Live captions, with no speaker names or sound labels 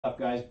Up,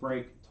 guys?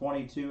 Break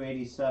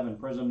 2287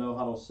 Prism No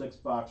Huddle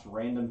 6-box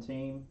random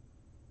team.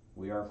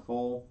 We are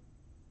full.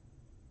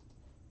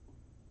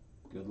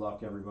 Good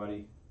luck,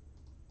 everybody.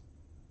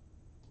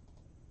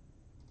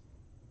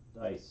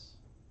 Dice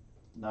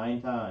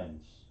 9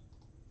 times.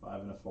 5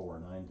 and a 4,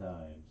 9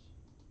 times.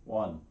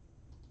 1,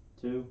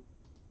 2,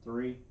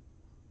 3,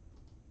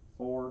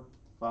 4,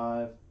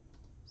 5,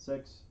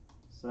 6,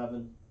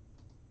 7,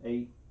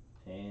 8,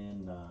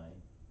 and 9.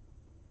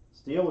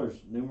 Steelers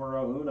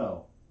numero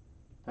uno.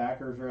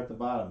 Packers are at the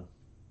bottom.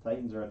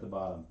 Titans are at the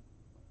bottom.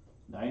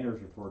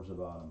 Niners are towards the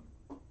bottom.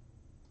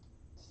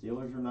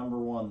 Steelers are number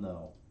 1,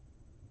 though.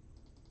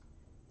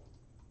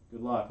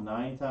 Good luck.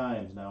 9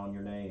 times now in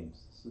your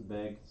names. This is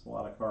big. It's a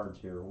lot of cards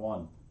here.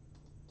 1,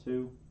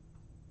 2,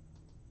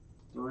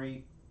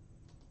 3,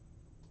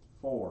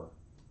 4,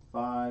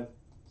 5,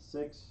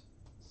 6,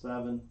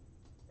 7,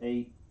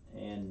 8,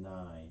 and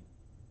 9.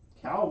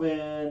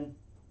 Calvin.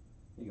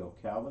 There you go,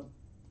 Calvin.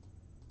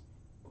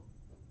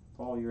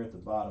 Paul, you're at the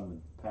bottom of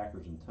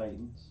Packers and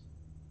Titans.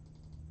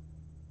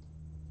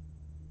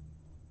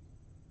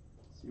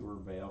 Let's see where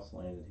everybody else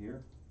landed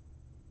here.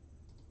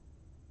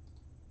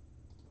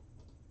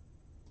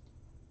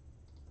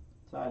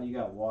 Todd, you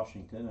got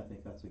Washington. I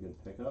think that's a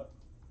good pickup.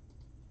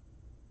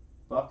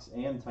 Bucks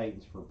and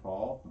Titans for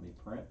Paul. Let me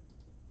print.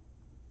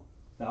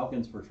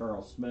 Falcons for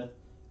Charles Smith.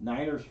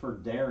 Niners for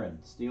Darren.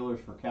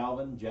 Steelers for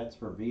Calvin. Jets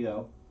for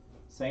Vito.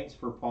 Saints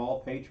for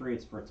Paul.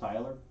 Patriots for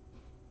Tyler.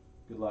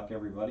 Good luck,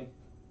 everybody.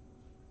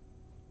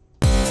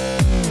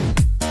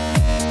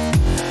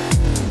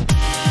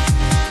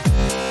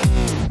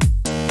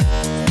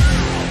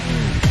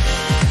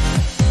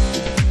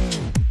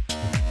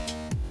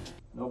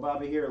 No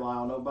Bobby here,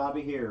 Lyle. No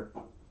Bobby here.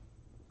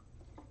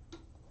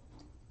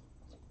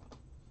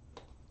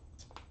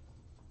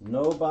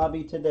 No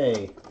Bobby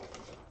today.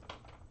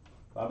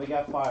 Bobby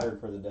got fired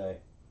for the day.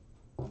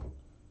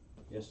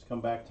 He has to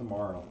come back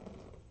tomorrow.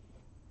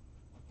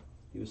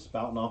 He was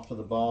spouting off to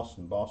the boss,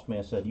 and boss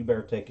man said, "You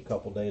better take a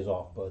couple days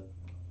off, bud."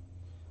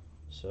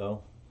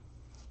 So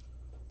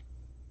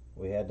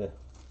we had to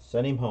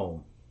send him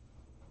home.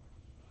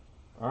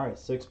 All right,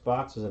 6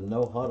 boxes of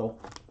no huddle.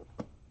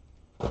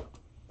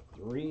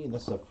 3.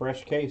 This is a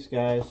fresh case,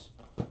 guys.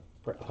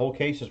 The whole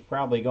case is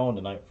probably going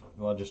tonight.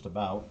 Well, just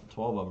about.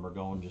 12 of them are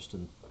going just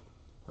in,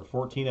 or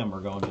 14 of them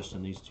are going just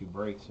in these 2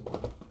 breaks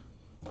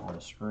on the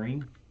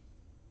screen.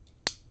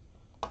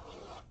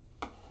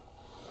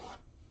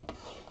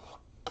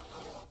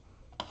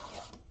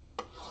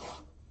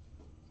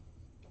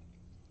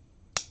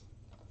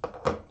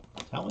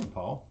 Tell him,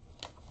 Paul.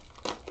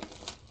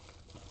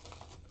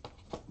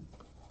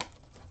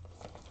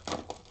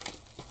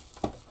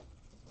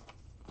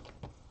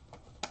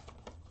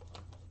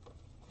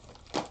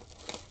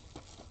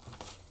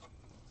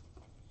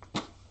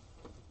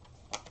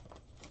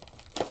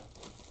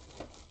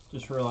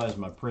 Just realized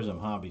my Prism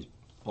Hobby's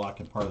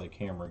blocking part of the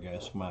camera,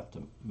 guys, so I'm going to have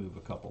to move a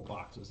couple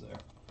boxes there.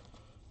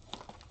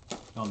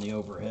 On the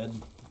overhead.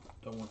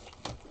 Don't want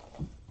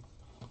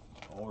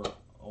all our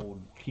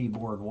old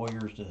keyboard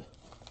warriors to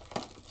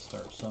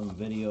start some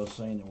video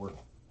saying that we're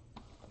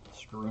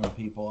screwing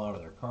people out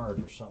of their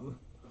cards or something.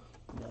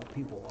 Yeah,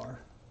 people are.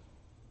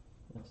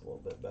 That's a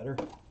little bit better.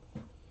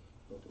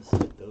 We'll just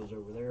stick those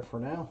over there for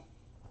now.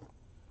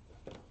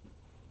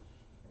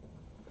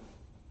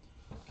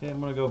 Okay, I'm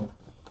going to go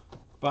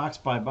box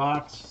by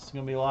box. It's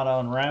going to be a lot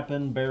of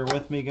unwrapping. Bear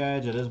with me,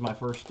 guys. It is my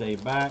first day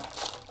back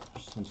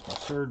since my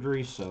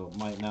surgery, so it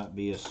might not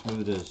be as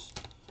smooth as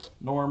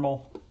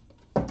normal.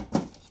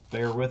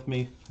 Bear with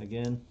me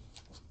again.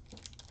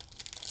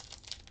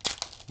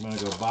 I'm going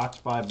to go box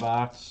by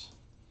box.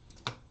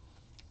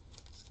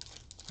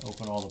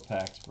 Open all the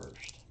packs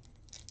first.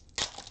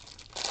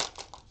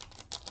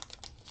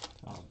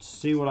 I'll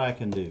see what I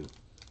can do,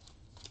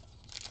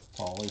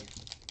 Paulie.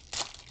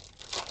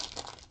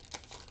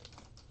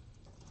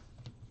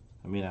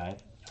 I mean, I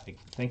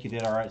think you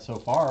did all right so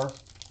far.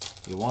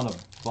 You won a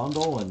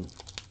bundle, and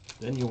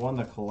then you won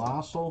the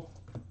Colossal.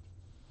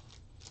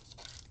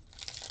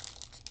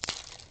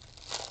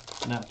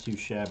 Not too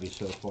shabby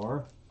so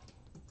far.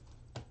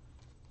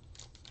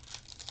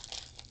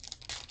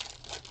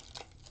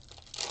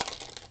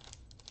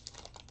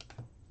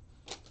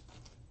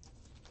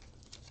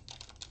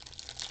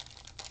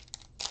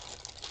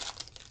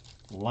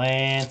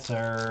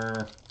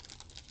 Lancer.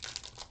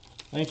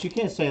 I mean, you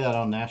can't say that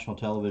on national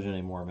television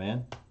anymore,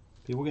 man.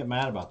 People get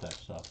mad about that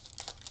stuff.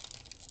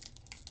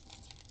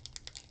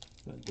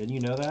 But didn't you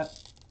know that?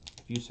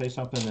 If you say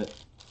something that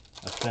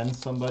offends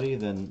somebody,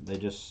 then they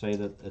just say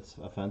that it's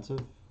offensive.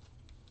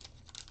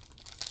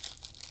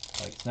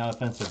 Like, it's not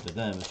offensive to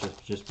them, it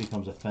just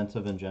becomes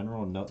offensive in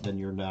general, and then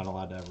you're not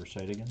allowed to ever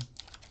say it again.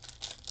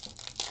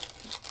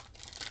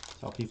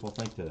 That's how people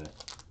think today.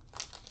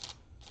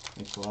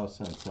 Makes a lot of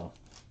sense, huh?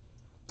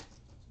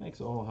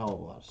 Makes a whole hell of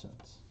a lot of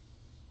sense.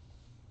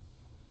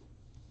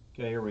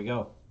 Okay, here we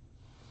go.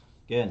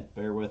 Again,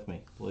 bear with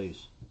me,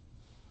 please.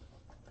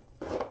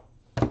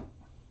 I'm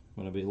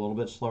going to be a little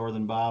bit slower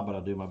than Bob, but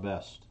I'll do my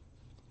best.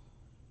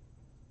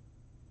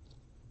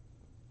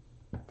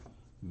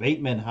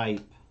 Bateman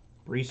hype.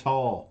 Brees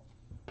Hall.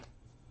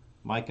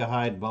 Micah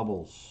Hyde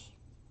bubbles.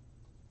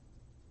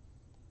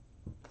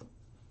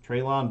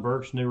 Treylon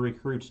Burks new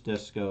recruits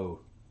disco.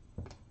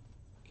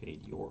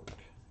 Cade York.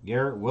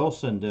 Garrett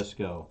Wilson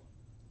disco.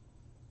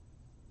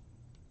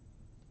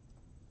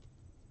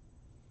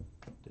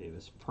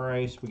 Davis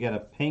Price. We got a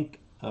pink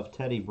of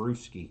Teddy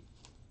Bruschi.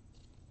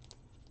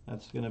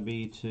 That's going to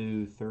be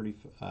to 30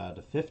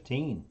 to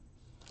 15.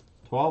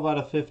 12 out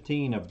of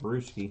 15 of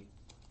Bruschi.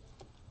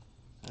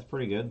 That's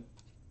pretty good.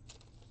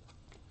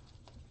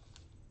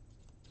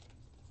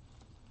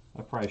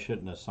 I probably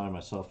shouldn't have signed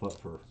myself up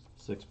for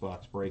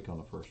 $6 break on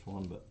the first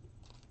one, but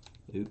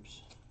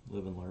oops,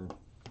 live and learn.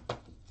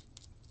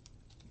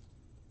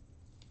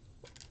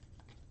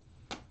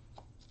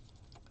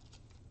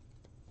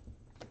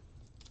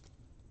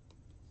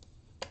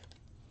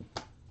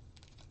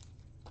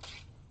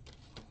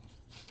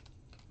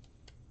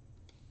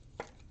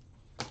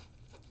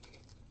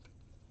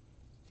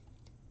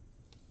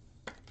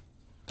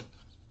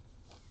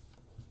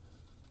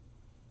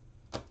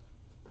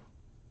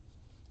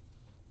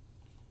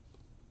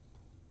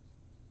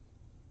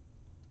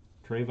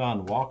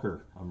 Trayvon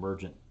Walker,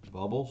 emergent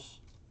bubbles.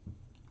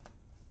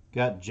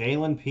 Got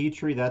Jalen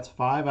Petrie. That's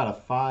 5 out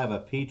of 5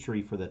 of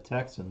Petrie for the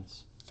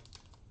Texans.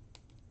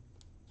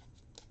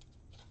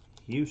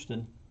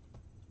 Houston.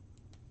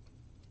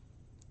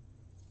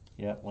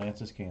 Yep, Lance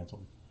is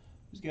canceled.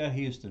 Who's got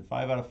Houston?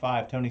 5 out of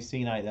 5. Tony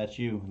C. Knight, that's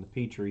you in the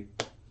Petrie.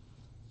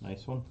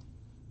 Nice one.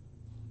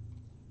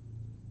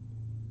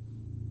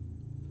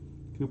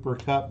 Cooper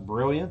Kupp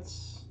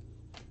Brilliance.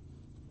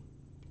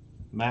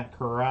 Matt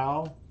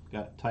Corral.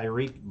 Got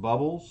Tyreek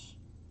Bubbles.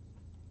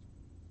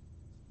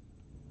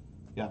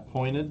 Got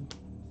Pointed.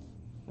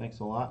 Thanks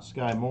a lot.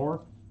 Sky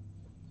Moore.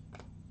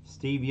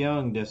 Steve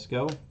Young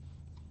disco.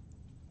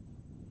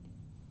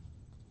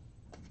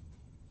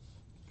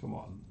 Come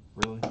on,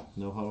 really?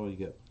 No huddle, you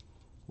get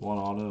one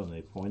auto and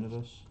they pointed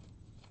us?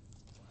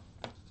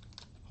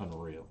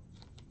 Unreal.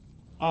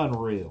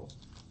 Unreal.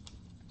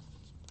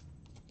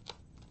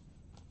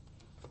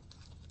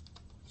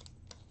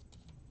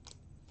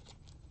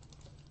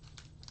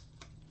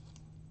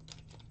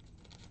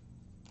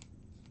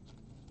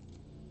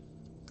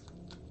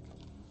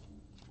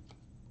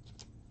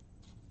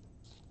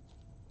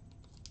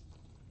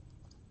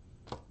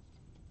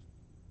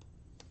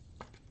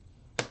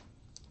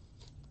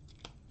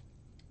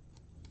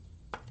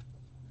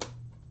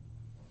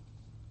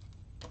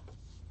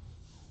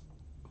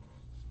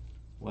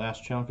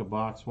 Last chunk of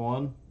box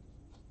one.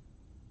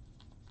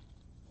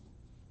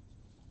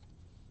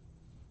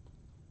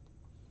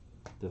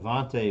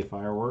 Devontae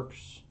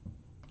Fireworks.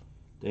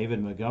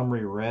 David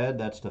Montgomery red,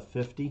 that's to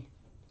 50.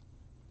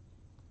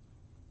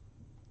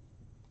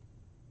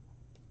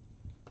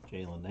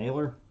 Jalen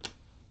Naylor.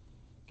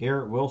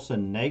 Garrett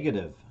Wilson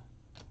negative.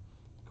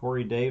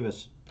 Corey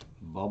Davis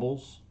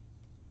bubbles.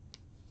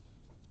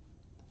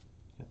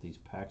 Got these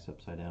packs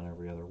upside down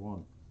every other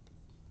one.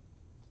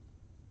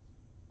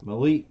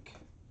 Malik.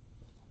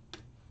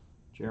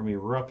 Jeremy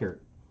Ruckert.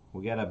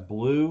 We got a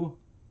blue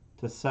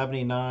to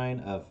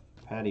 79 of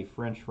Patty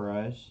French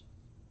Fries.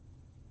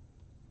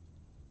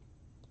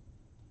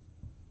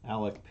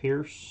 Alec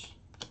Pierce.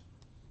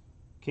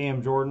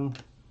 Cam Jordan.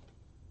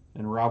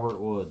 And Robert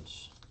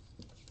Woods.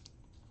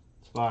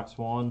 It's box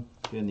one.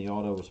 Again, the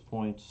auto was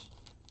points.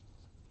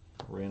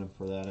 Ran them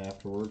for that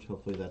afterwards.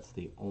 Hopefully that's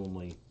the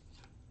only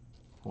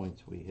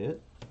points we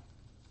hit.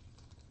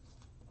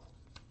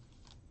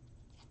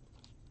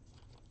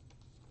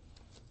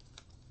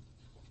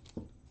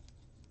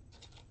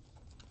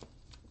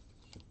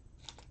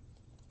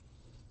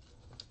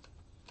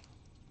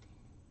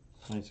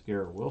 Nice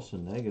Garrett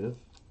Wilson negative.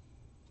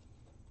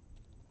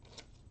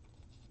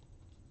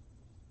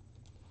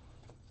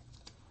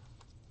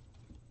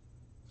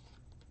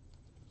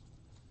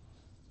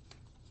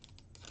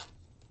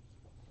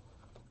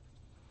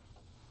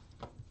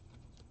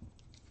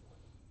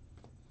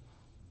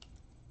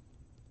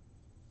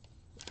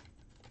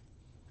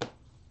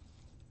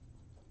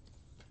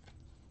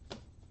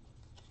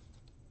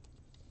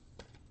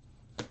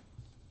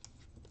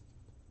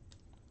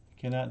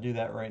 Cannot do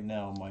that right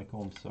now,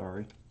 Michael. I'm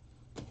sorry.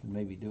 Can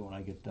maybe do it when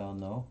I get done,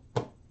 though.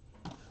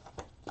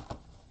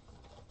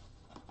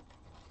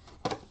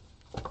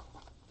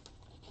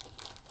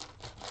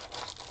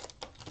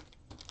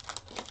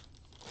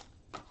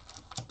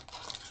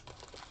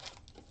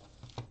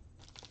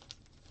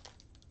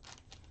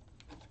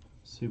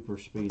 Super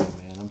speedy,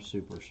 man. I'm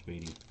super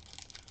speedy.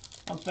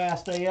 I'm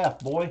fast AF,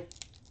 boy.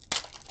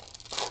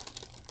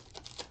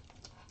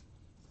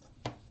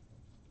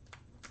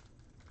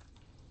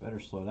 Better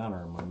slow down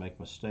or I'm going to make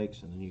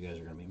mistakes and then you guys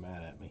are going to be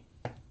mad at me.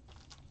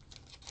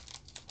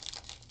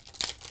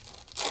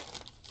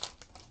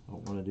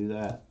 Don't want to do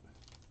that.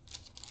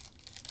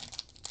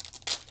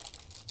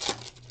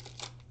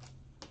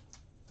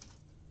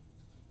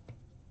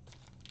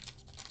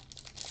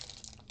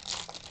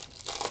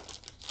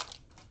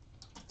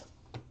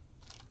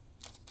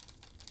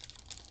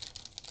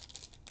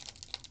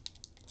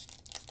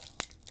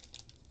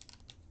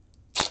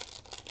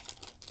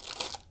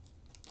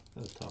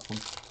 That's a tough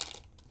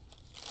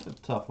one. A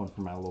tough one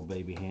for my little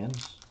baby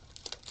hands.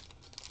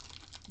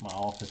 My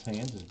office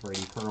hands, as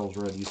Brady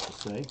Curlsrud used to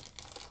say.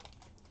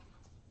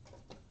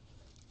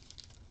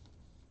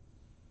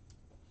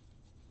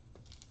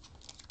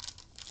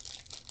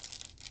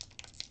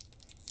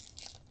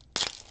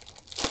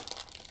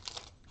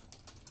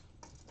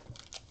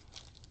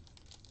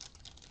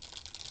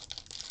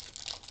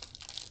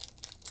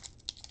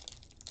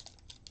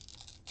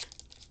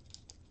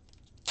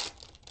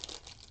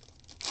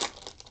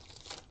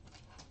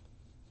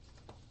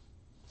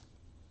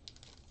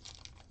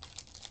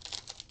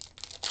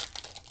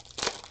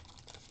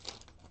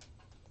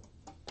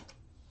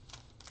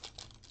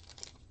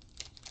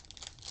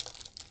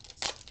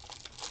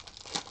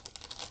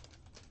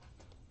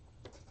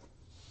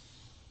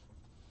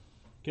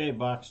 Okay,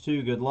 box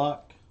 2, good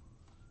luck.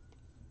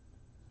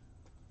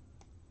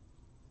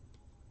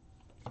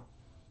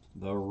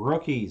 The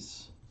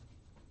rookies.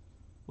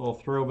 Little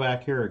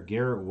throwback here,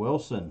 Garrett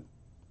Wilson.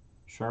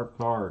 Sharp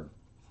card.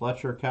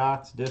 Fletcher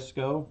Cox,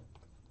 Disco.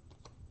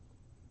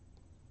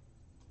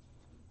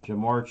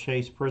 Jamar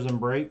Chase, Prison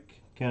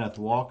Break. Kenneth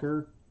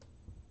Walker.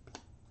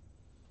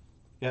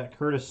 Got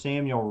Curtis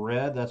Samuel,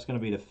 red. That's going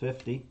to be to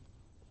 50.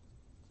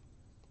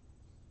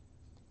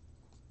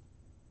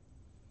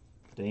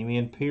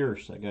 Damian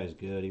Pierce, that guy's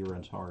good. He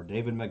runs hard.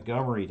 David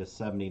Montgomery to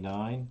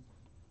 79.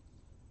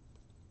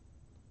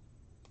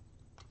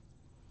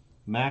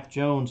 Mac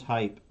Jones,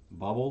 hype.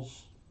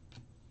 Bubbles.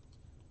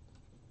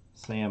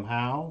 Sam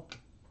Howell.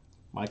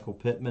 Michael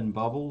Pittman,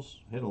 bubbles.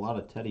 Hit a lot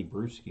of Teddy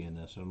Bruschi in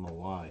this. I don't know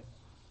why.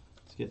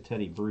 Let's get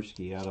Teddy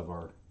Bruschi out of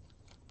our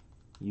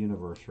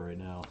universe right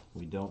now.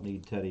 We don't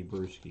need Teddy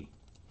Bruschi.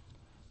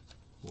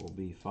 We'll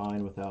be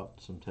fine without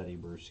some Teddy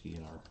Bruschi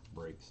in our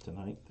breaks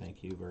tonight.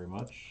 Thank you very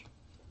much,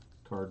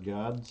 Card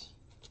Gods.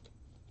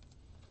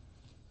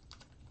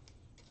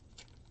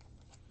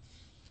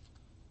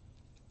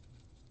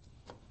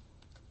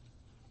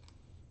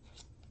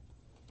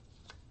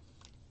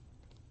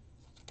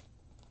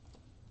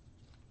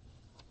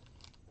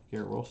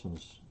 Garrett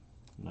Wilson's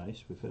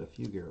nice. We've hit a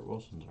few Garrett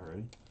Wilsons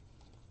already.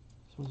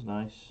 This one's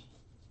nice.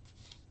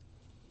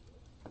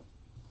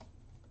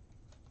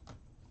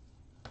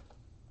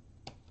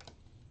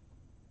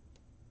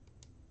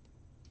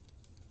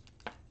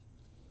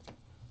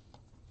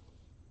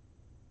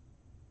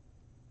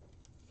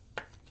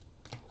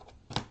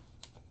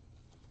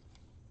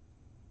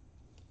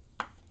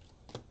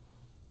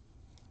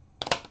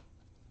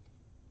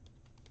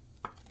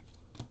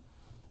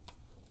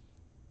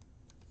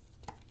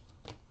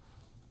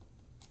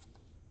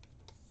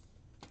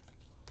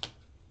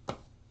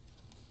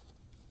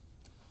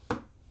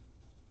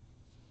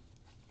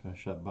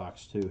 Finish up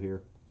box 2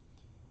 here.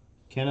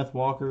 Kenneth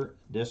Walker,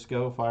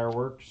 Disco,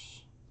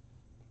 Fireworks.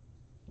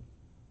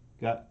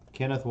 Got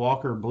Kenneth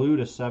Walker, blue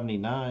to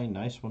 79.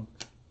 Nice one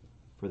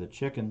for the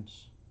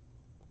Chickens.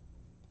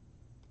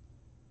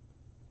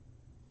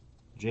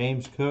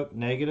 James Cook,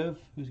 negative.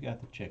 Who's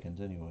got the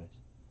Chickens anyways?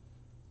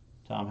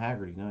 Tom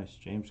Haggerty, nice.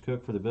 James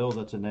Cook for the Bills,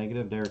 that's a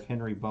negative. Derrick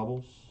Henry,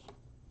 bubbles.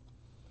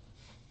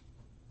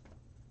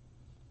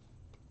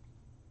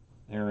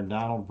 Aaron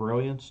Donald,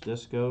 Brilliance,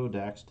 Disco,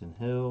 Daxton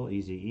Hill,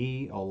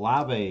 Easy-E,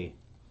 Olave,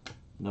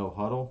 no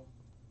huddle.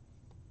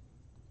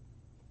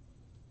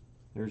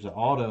 There's an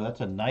auto.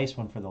 That's a nice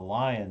one for the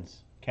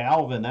Lions.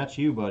 Calvin, that's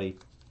you, buddy.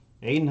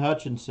 Aiden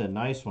Hutchinson,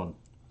 nice one.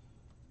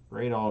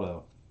 Great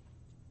auto.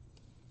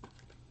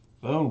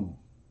 Boom.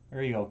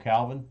 There you go,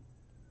 Calvin.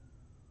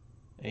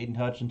 Aiden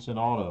Hutchinson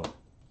auto.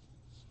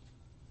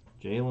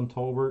 Jalen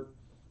Tolbert.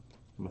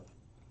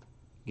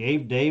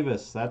 Gabe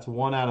Davis, that's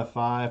 1 out of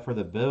 5 for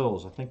the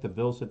Bills. I think the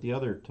Bills hit the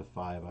other to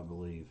 5, I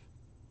believe.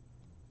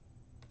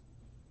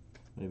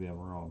 Maybe I'm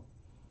wrong.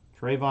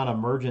 Trayvon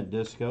Emergent,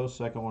 Disco,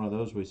 second one of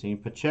those we've seen.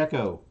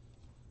 Pacheco.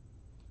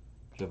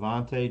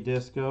 Javante,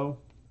 Disco.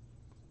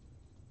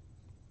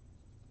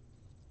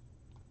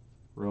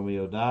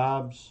 Romeo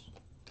Dobbs.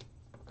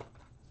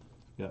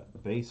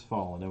 Got base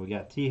fall. And then we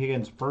got T.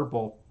 Higgins,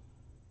 purple.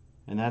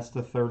 And that's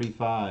the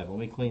 35. Let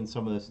me clean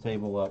some of this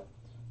table up.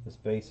 This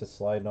base is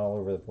sliding all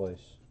over the place.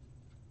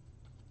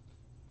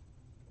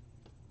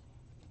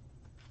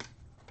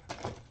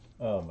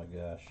 Oh my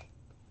gosh.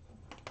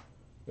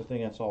 Good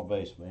thing that's all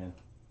base, man.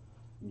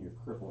 In your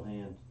crippled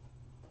hand.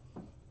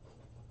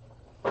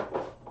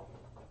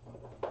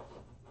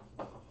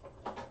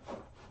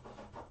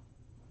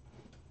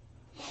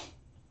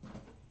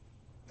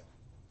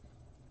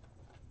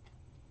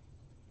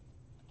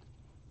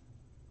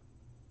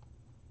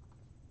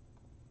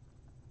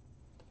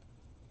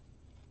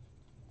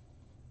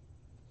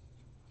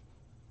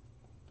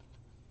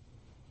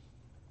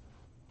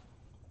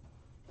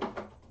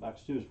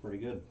 Box 2 is pretty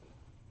good.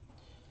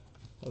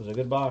 That was a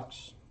good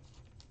box.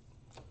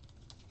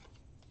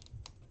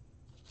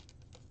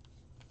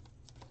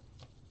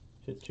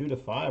 Hit 2 to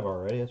 5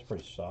 already. That's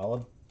pretty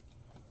solid.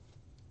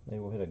 Maybe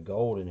we'll hit a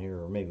gold in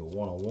here, or maybe a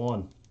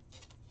 101.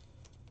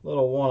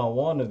 Little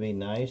 101 would be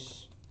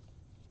nice.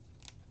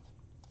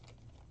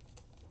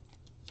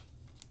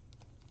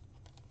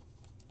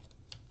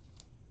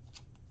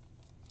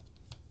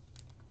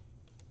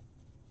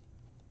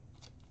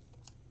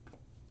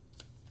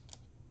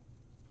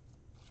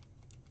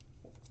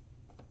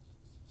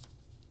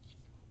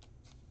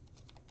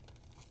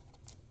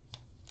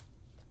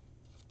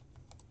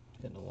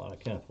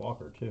 Kenneth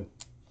Walker, too.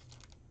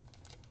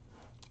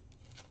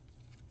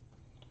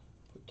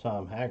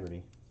 Tom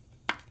Haggerty.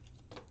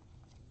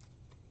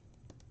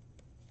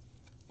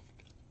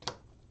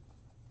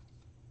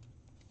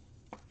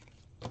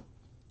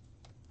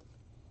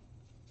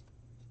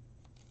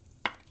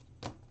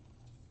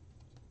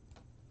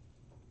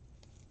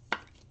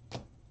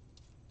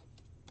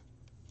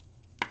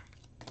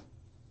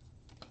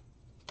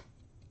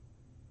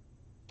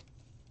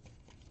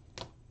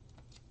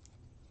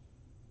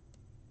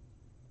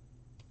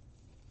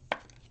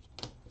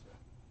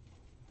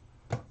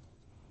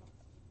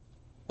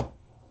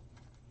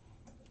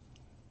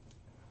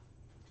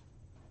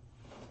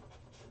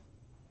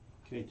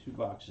 Okay, 2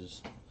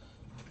 boxes.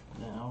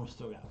 Now we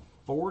still got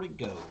 4 to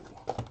go.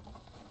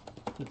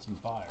 Hit some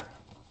fire.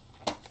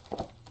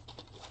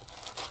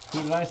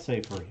 Who did I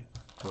say for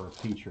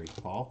Petrie,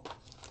 Paul?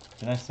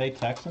 Did I say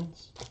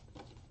Texans?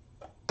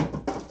 Did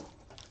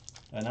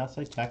I not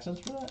say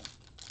Texans for that?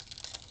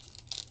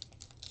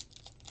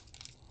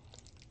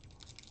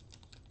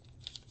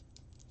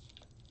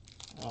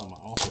 Oh, my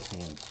office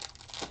hands.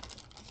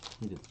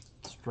 Need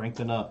to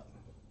strengthen up.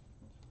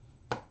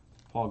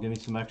 Paul, give me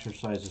some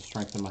exercise to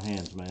strengthen my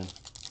hands, man.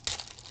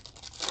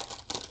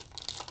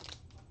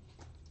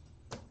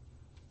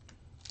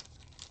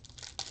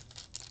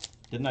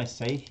 Didn't I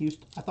say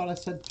Houston? I thought I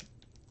said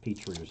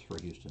Petrie was for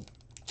Houston.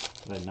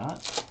 Did I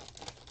not?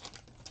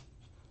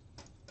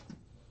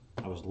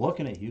 I was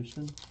looking at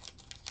Houston.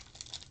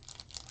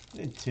 I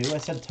did too. I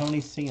said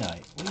Tony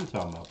Senite. What are you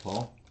talking about,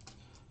 Paul?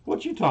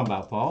 What you talking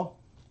about, Paul?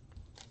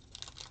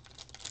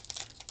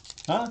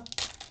 Huh?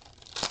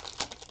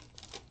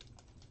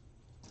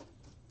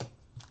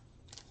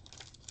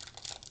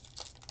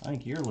 I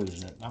think you're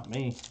losing it, not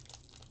me.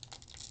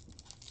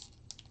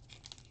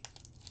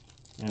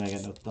 And I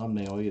got no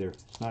thumbnail either.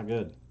 It's not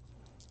good.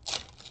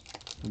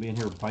 I'm being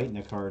here biting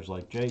the cards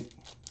like Jake.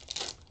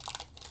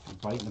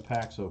 Biting the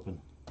packs open.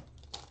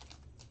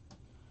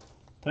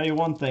 Tell you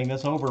one thing,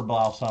 this over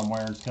blouse I'm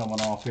wearing is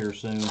coming off here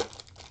soon.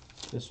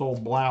 This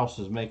old blouse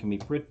is making me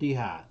pretty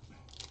hot.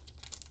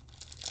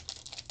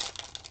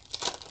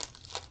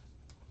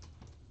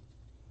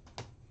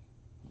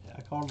 Yeah,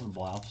 I called it a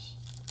blouse.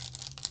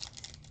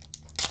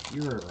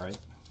 You heard it right.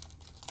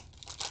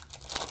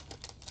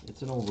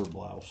 It's an over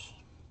blouse.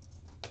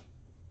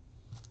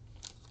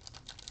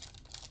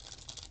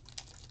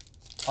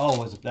 Oh,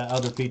 was it that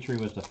other Petrie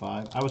was the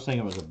 5? I was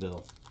thinking it was a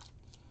bill.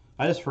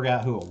 I just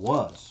forgot who it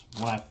was.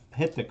 When I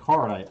hit the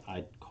card,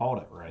 I called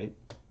it right.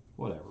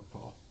 Whatever,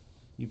 Paul.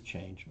 You've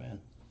changed, man.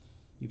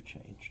 You've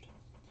changed.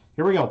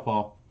 Here we go,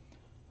 Paul.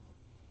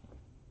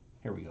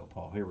 Here we go,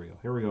 Paul. Here we go.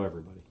 Here we go,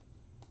 everybody.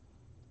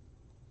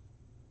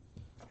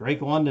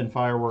 Drake London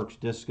Fireworks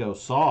Disco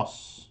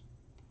Sauce.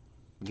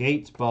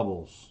 Gates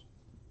Bubbles.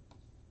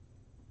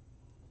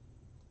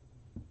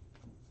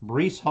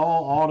 Breece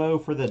Hall Auto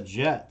for the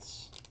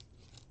Jets.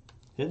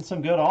 Hitting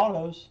some good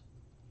autos.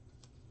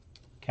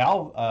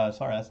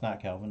 Sorry, that's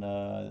not Calvin.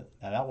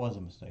 That was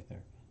a mistake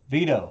there.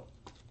 Vito.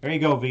 There you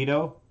go,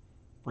 Vito.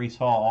 Breece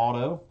Hall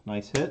Auto.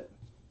 Nice hit.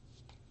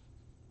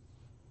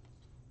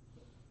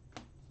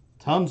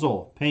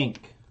 Tunzel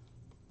Pink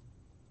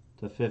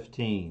to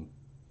 15.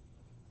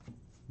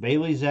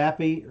 Bailey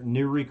Zappi,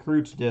 New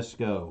Recruits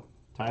Disco.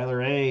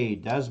 Tyler A.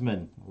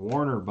 Desmond,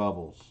 Warner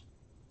Bubbles.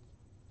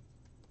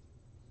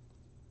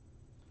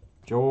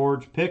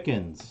 George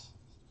Pickens.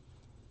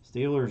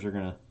 Steelers are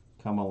going to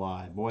come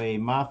alive. Boy,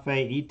 Mafe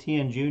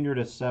Etienne Jr.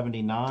 to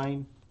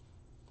 79.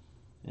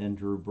 And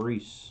Drew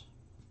Brees.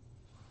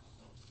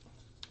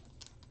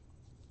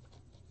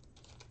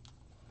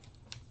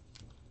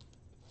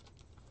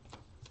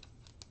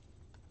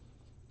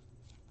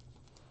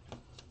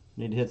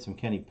 Need to hit some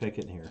Kenny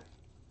Pickett here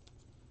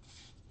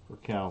for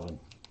Calvin.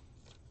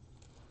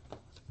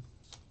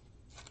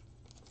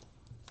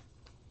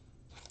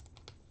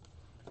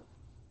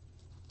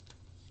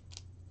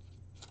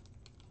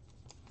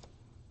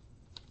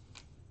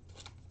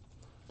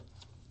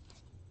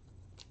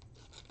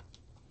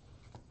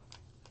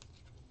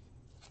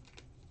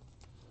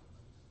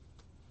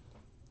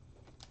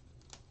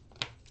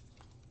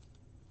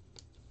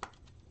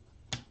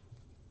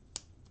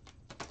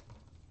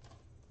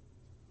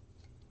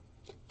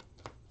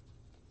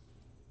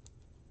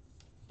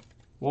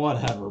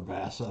 Whatever,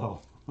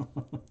 Basso.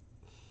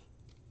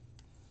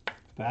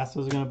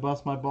 Basso's going to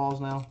bust my balls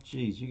now?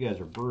 Jeez, you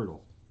guys are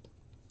brutal.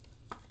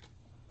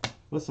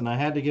 Listen, I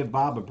had to give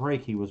Bob a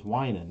break. He was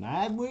whining.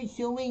 I've worked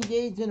so many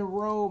days in a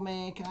row,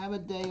 man. Can I have a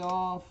day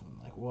off?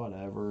 I'm like,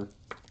 whatever.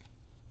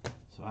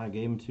 So I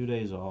gave him 2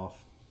 days off.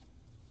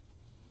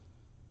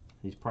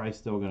 He's probably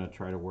still going to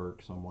try to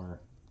work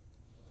somewhere.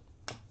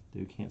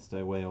 Dude can't stay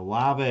away.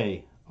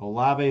 Olave,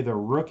 the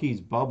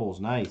rookies bubbles.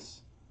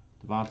 Nice.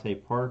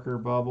 Devontae Parker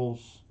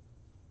bubbles.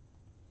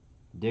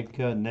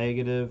 Ditka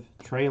negative.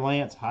 Trey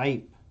Lance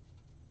hype.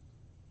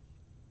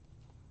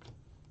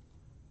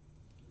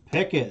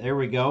 Pickett, there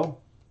we go.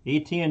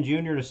 Etienne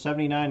Jr. to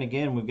 79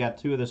 again. We've got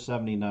 2 of the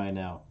 79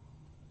 now.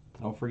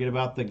 Don't forget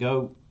about the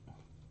GOAT.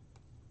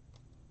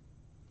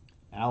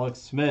 Alex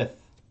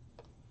Smith.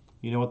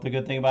 You know what the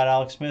good thing about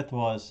Alex Smith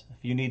was?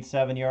 If you need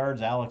 7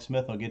 yards, Alex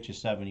Smith will get you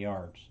 7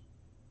 yards.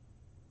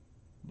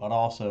 But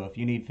also, if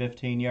you need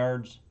 15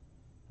 yards,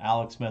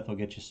 Alex Smith will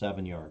get you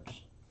 7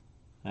 yards.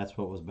 That's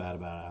what was bad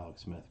about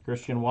Alex Smith.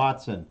 Christian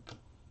Watson.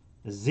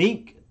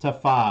 Zeke to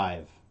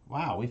 5.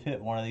 Wow, we've hit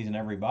one of these in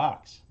every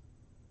box.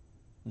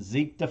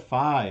 Zeke to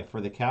 5 for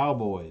the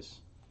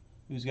Cowboys.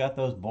 Who's got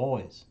those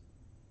boys?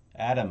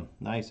 Adam.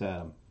 Nice,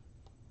 Adam.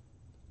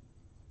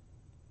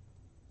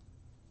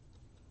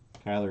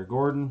 Kyler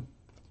Gordon.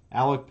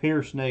 Alec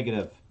Pierce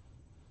negative.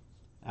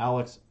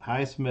 Alex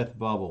Highsmith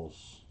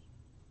bubbles.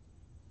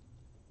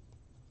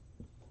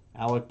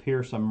 Alec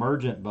Pierce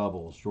emergent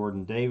bubbles.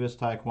 Jordan Davis,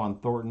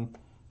 Tyquan Thornton,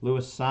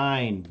 Lewis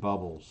Sign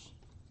bubbles.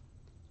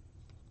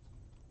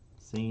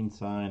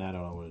 Sign, I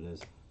don't know what it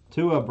is.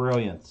 Tua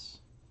Brilliance.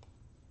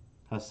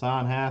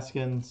 Hassan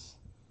Haskins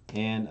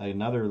and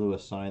another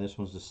Lewis Sign. This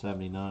one's to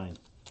 79.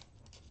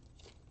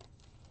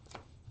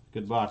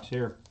 Good box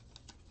here.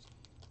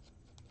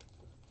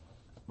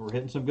 We're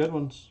hitting some good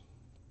ones.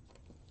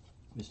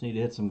 We just need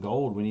to hit some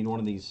gold. We need one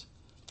of these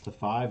to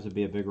 5s to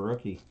be a big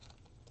rookie.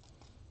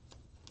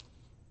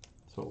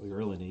 That's what we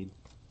really need.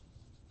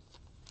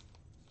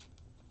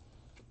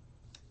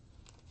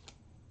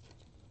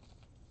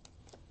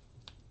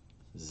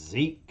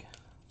 Zeke.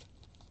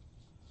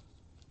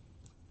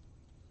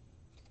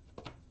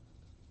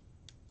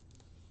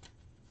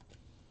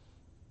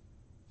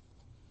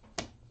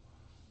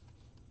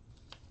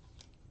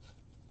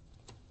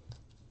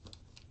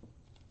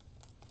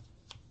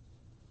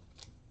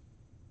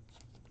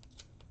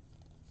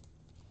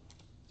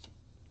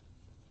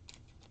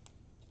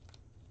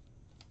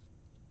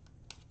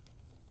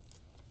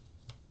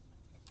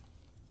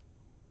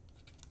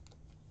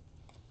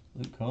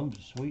 Luke Combs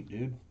is sweet,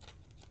 dude.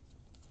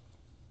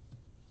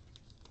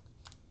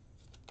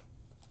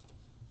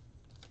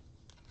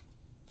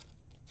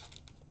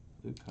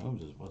 Luke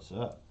Combs is what's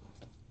up.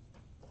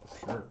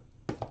 For sure.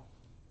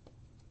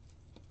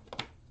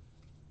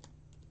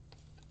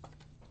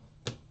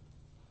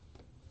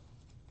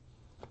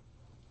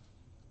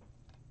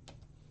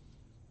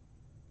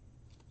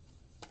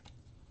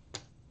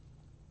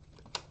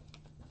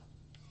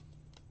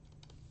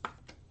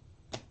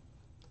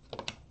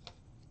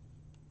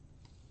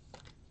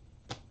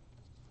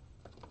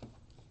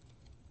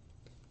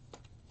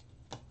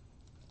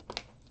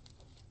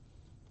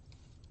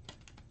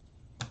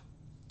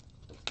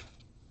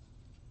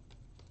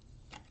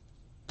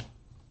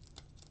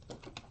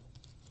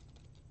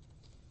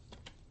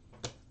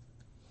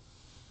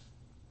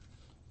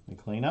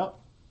 Clean up.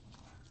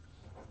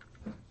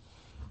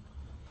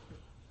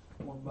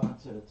 One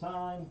box at a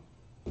time.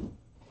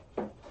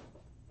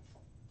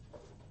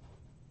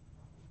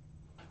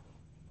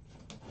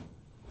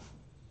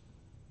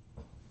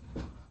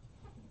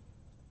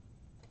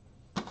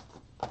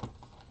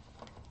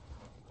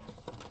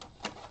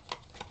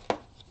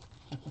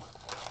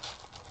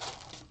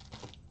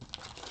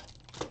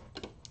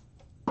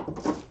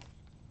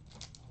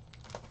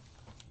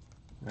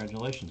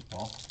 Congratulations,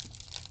 Paul.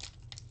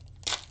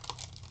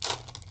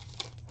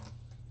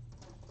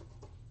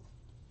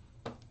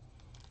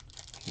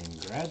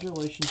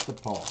 Congratulations to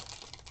Paul. It's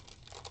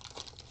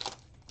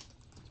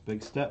a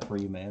big step for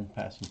you, man,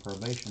 passing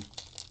probation.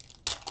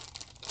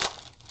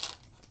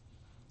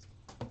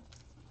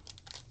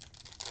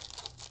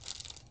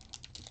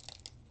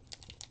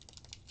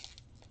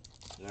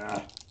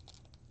 Ah.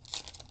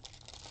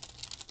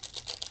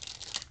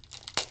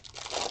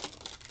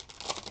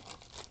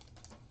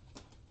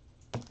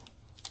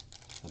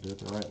 I'll do it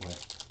the right way.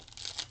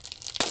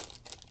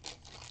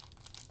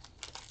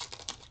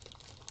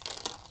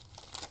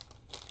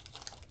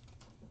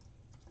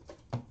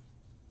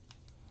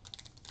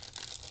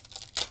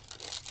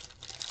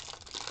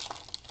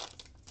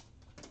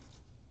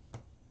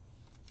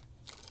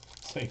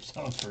 Safe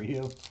zone for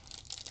you.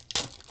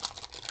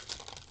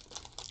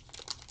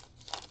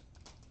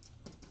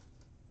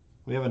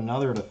 We have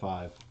another to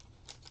 5.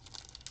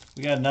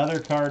 We got another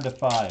card to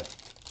 5.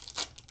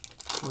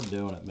 We're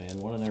doing it, man.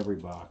 One in every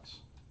box.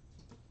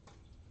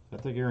 Is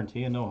that the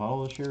guarantee of no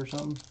hollow this year or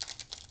something?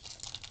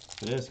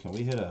 If it is, can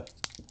we hit a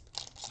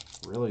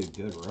really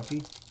good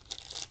rookie?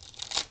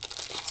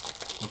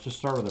 Let's just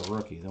start with a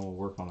rookie, then we'll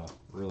work on a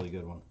really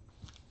good one.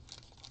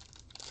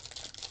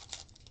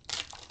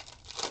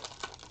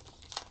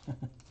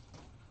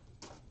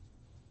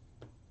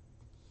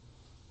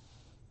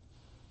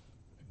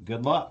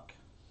 Good luck.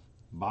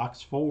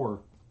 Box 4.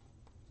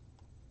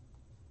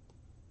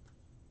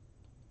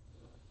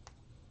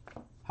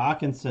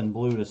 Hawkinson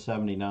blue to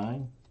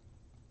 79.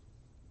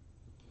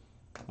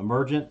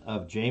 Emergent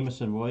of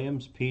Jameson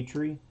Williams,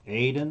 Petrie,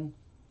 Aiden,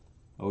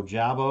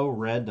 Ojabo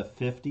red to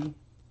 50.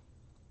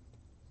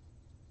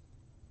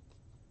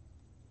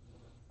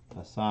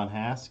 Hassan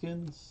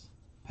Haskins.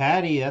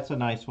 Patty, that's a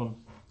nice one.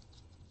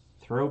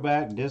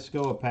 Throwback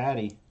disco of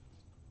Patty.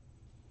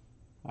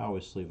 I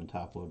always sleeve and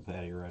top load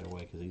Patty right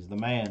away because he's the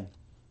man.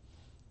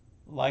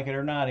 Like it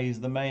or not, he's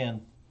the man.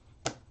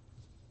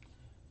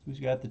 Who's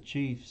got the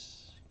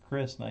Chiefs?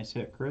 Chris, nice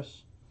hit,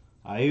 Chris.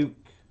 Ayuk.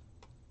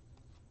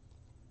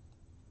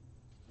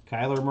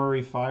 Kyler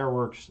Murray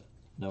Fireworks,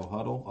 no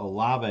huddle.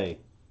 Olave.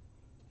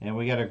 And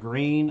we got a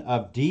green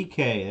of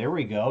DK. There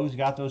we go. Who's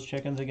got those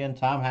chickens again?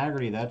 Tom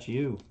Haggerty, that's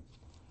you.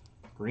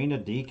 Green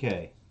of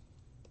DK.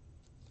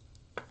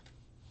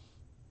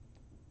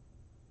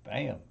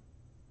 Bam.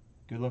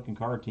 Good looking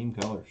card, team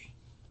colors.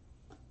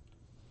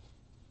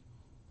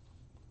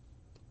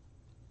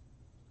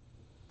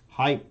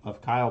 Hype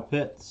of Kyle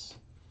Pitts.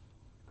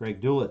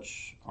 Greg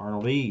Dulwich.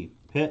 Arnold E.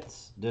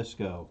 Pitts.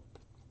 Disco.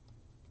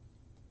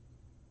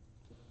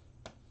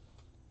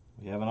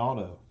 We have an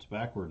auto. It's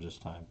backwards this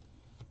time.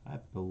 I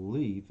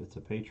believe it's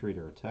a Patriot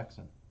or a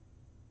Texan.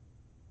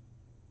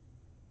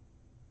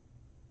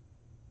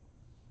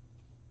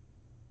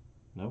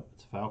 Nope,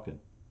 it's a Falcon.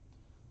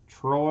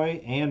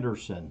 Troy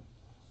Anderson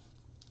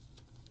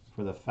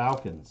for the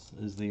Falcons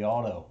is the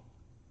auto.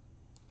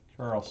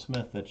 Charles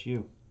Smith, that's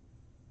you.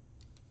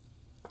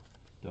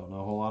 Don't know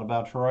a whole lot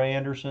about Troy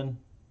Anderson.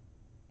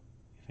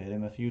 You've hit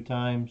him a few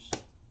times.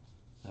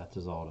 That's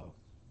his auto.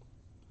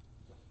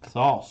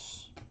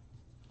 Sauce.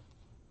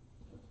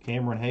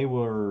 Cameron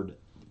Hayward,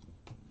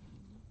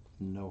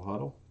 no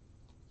huddle.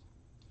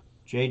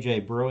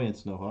 JJ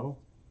Brilliance, no huddle.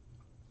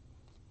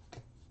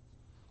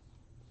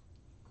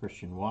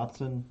 Christian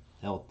Watson,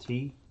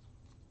 LT.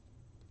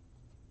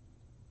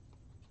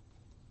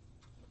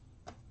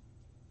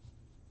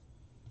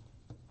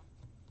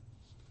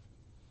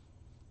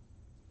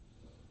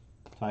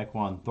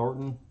 Tyquan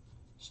Thornton.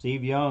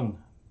 Steve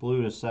Young,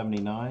 blue to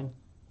 79.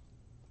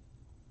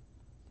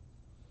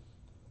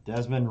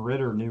 Desmond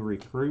Ridder, new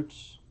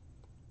recruits.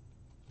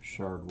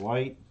 Rashard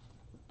White.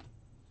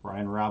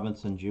 Brian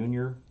Robinson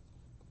Jr.,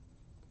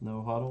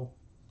 no huddle.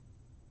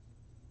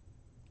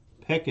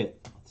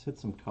 Pickett. Let's hit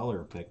some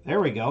color pick.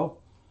 There we go.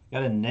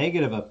 Got a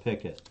negative of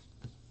Pickett.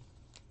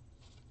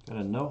 Got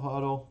a no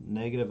huddle,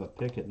 negative of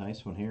Pickett.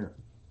 Nice one here.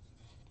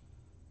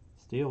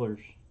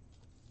 Steelers.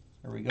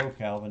 There we go,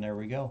 Calvin. There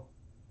we go.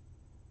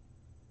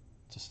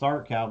 It's a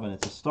start, Calvin.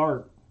 It's a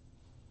start.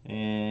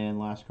 And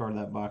last card of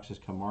that box is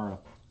Kamara.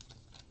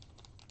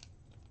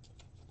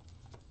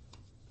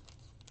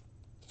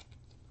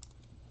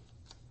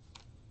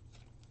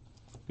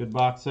 Good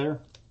box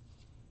there.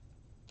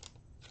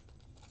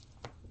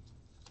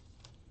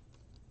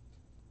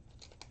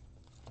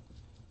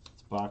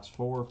 It's box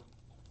 4.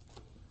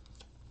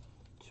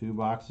 2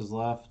 boxes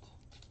left.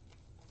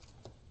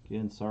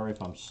 Again, sorry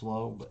if I'm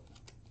slow, but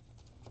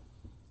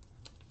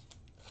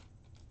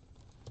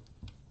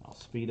I'll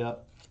speed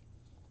up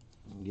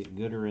and get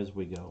gooder as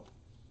we go.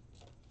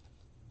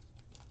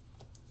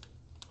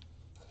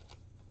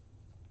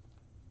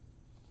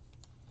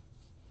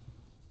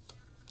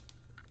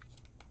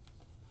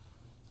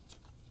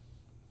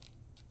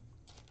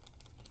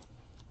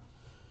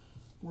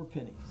 More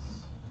pennies.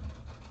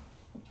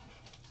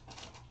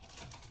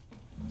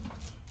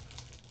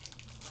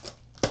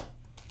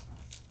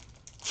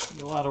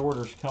 A lot of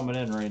orders coming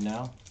in right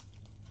now.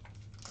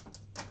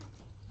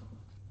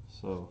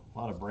 So a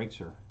lot of breaks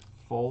are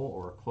full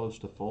or close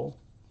to full.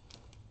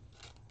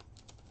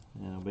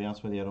 And I'll be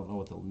honest with you, I don't know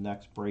what the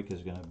next break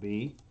is going to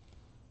be.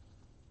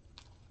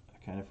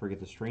 I kind of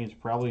forget the stream. It's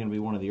probably going to be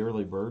one of the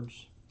early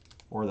birds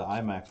or the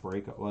iMac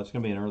break. Well, it's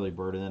going to be an early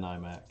bird and then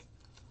iMac.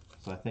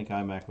 So I think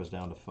iMac was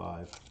down to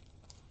 5.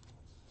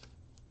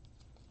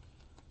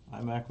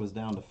 iMac was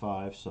down to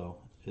 5, so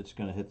it's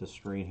going to hit the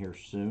screen here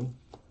soon.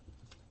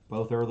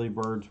 Both early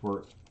birds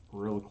were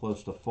really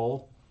close to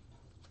full.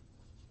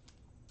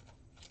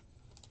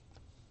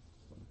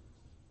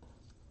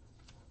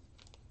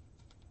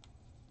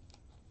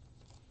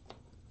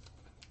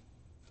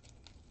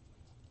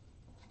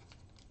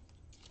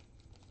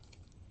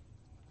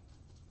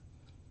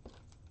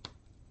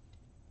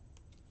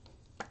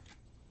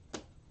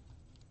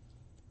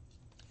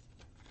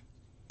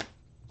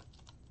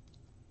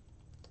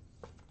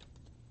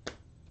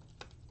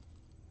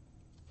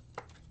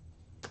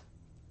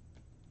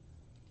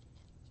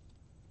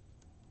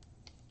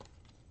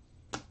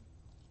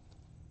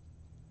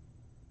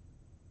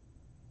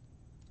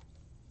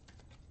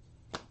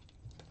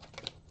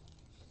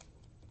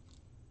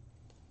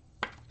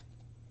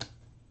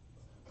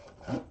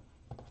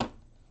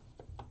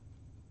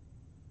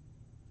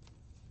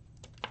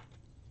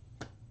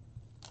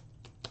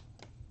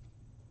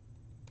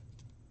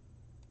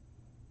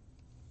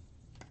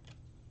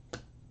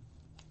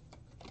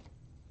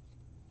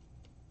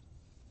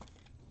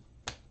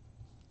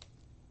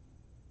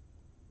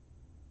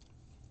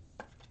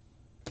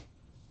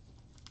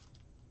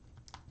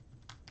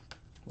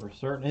 We're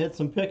starting to hit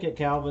some Pickett,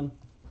 Calvin.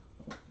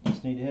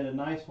 Just need to hit a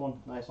nice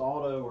one, nice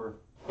auto or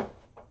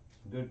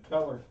good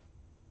color.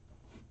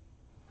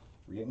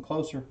 We're getting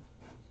closer.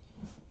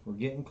 We're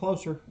getting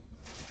closer.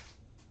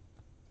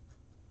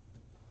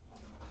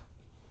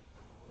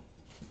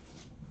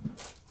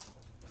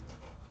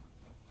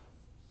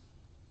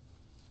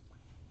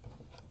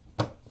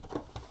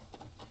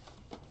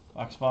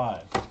 Box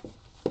 5.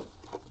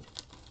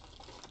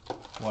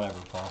 Whatever,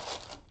 Paul.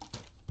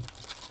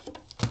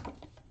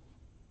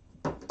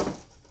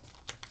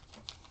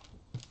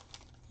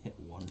 Hit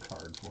one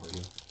card for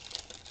you.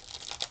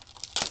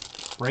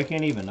 Break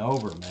ain't even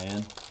over,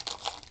 man.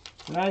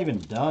 We're not even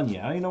done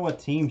yet. I don't even know what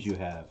teams you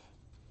have.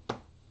 I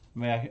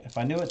mean, if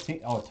I knew what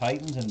team... Oh,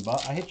 Titans and...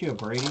 I hit you a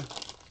Brady.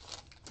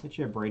 Hit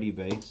you a Brady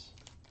base.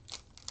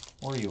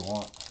 What do you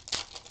want?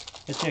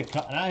 Hit you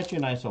a... I hit you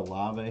a nice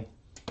Olave.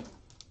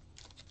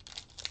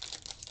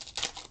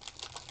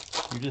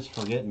 You're just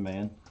forgetting,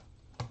 man.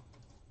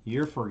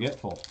 You're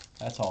forgetful.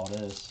 That's all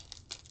it is.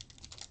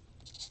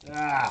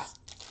 Ah!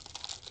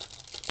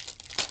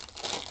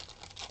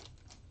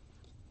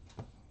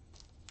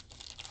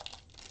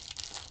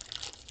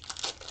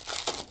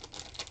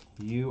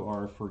 You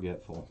are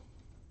forgetful.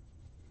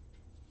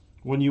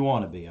 When you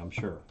want to be, I'm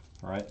sure.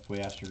 Right? If we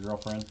asked your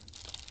girlfriend.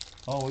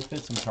 Oh, we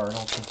fit some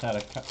Cardinals. Just had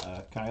a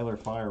Kyler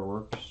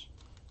fireworks.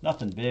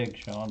 Nothing big,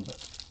 Sean,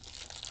 but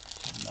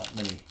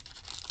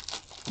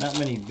not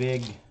many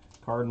big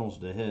Cardinals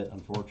to hit,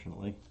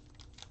 unfortunately.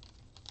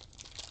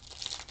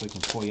 If we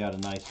can pull you out a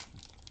nice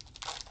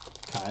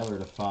Kyler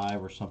to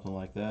 5 or something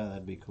like that,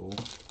 that'd be cool.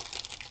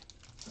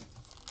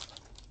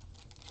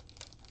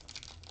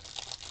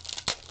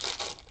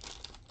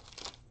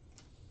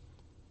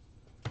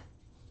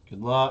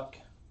 Good luck.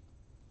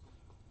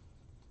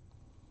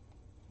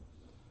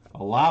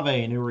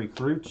 Olave, new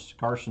recruits.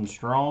 Carson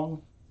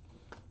Strong.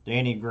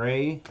 Danny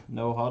Gray,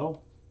 no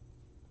huddle.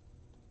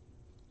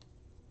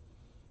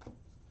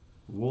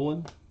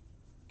 Woolen.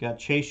 Got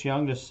Chase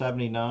Young to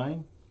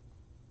 79.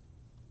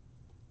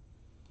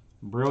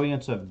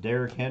 Brilliance of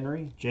Derrick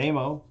Henry.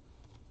 JMO.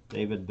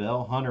 David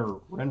Bell. Hunter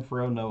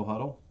Renfrow, no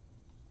huddle.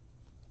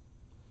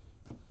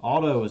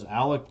 Auto is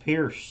Alec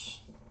Pierce.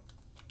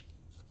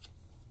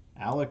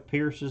 Alec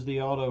Pierce is the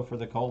auto for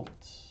the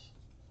Colts.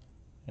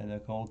 And the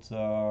Colts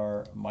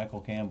are Michael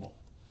Campbell.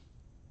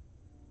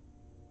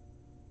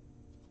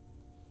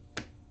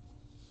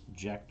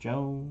 Jack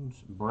Jones.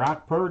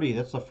 Brock Purdy.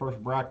 That's the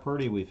first Brock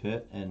Purdy we've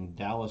hit. And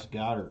Dallas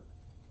Goedert.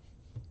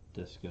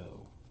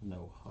 Disco.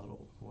 No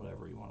huddle.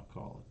 Whatever you want to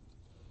call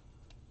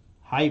it.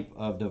 Hype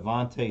of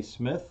Devontae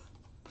Smith.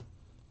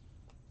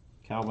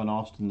 Calvin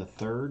Austin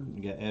III.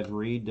 You got Ed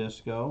Reed.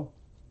 Disco.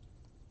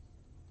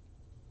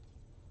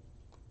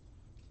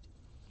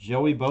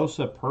 Joey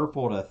Bosa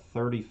purple to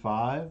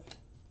 35.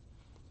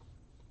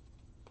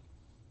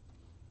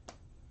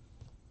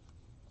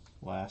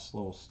 Last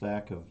little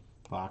stack of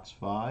box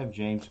 5.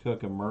 James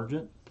Cook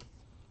emergent.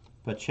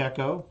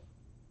 Pacheco.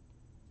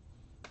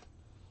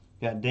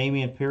 Got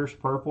Damian Pierce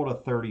purple to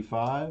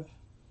 35.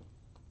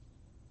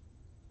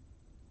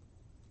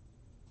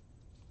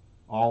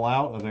 All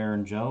out of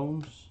Aaron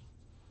Jones.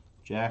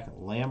 Jack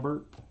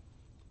Lambert.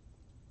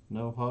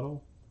 No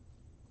huddle.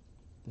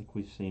 I think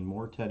we've seen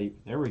more Teddy.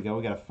 There we go.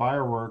 We got a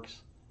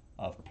fireworks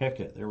of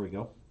Pickett. There we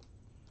go.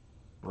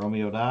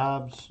 Romeo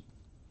Dobbs.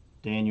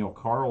 Daniel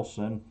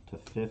Carlson to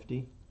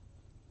 50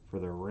 for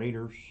the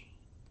Raiders.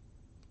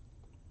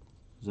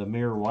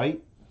 Zamir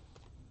White.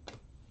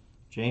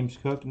 James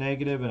Cook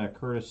negative and a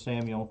Curtis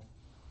Samuel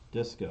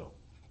disco.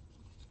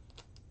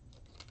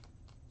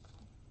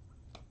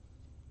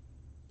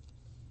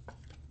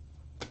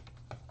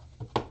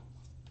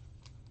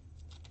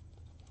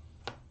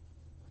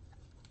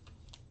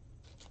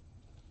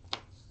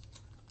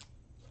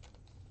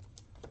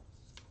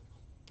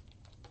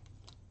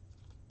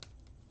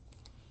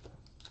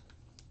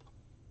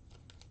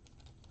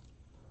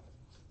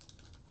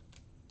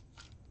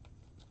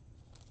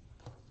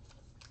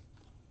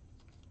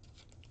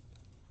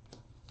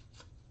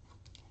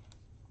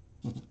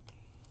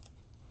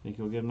 Think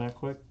you'll get him that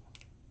quick?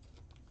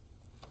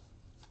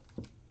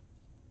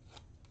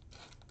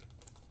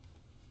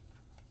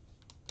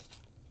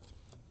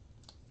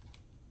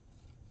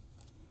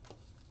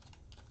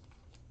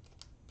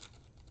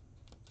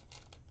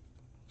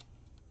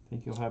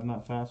 Think you'll have him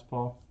that fast,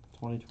 Paul?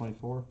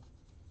 2024?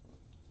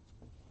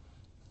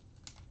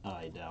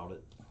 I doubt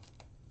it.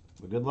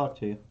 But good luck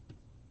to you.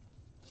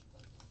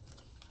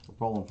 We're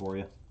pulling for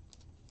you.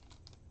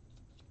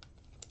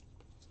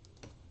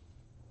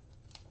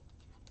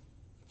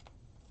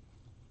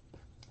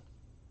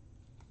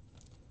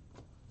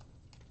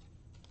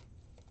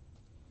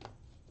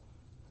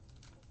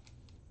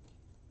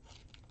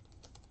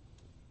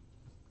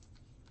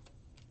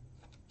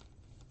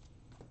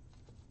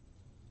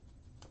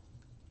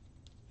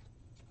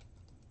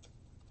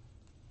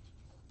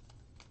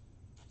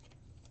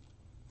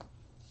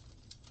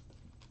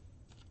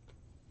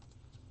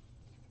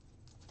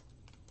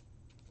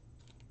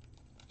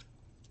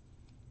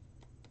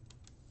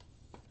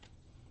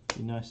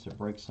 Be nice to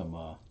break some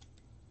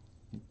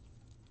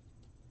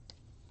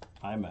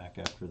iMac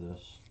after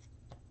this.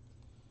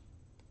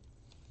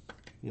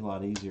 Be a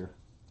lot easier.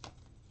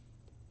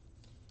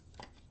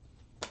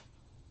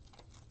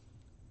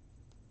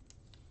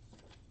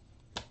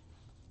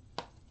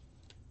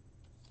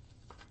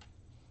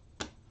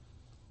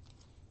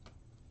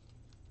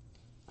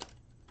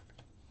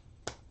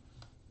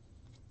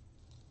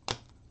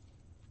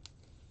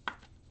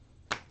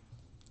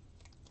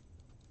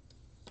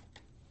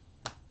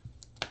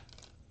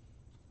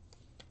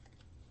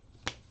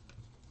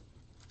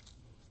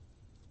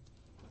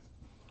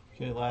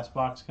 Okay, last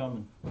box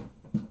coming.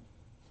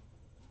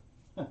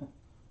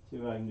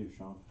 what I can do,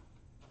 Sean.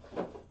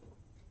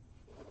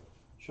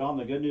 Sean,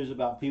 the good news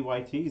about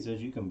PYTs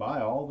is you can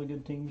buy all the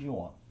good teams you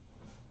want.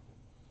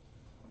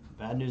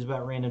 Bad news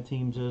about random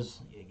teams is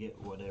you get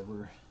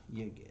whatever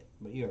you get.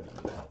 But you already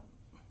knew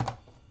that.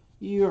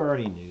 You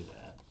already knew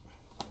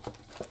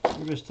that.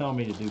 You're just telling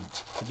me to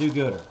do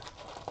gooder.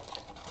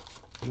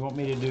 You want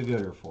me to do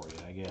gooder for you.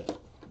 I get it.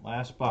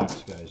 Last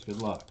box, guys.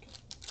 Good luck.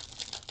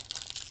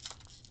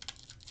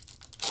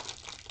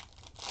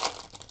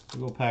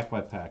 We'll go pack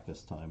by pack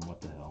this time.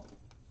 What the hell?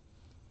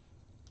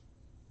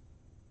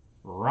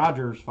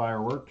 Rogers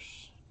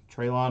Fireworks,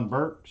 Traylon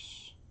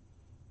Burks,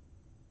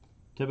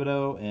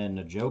 Thibodeau, and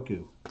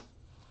Njoku.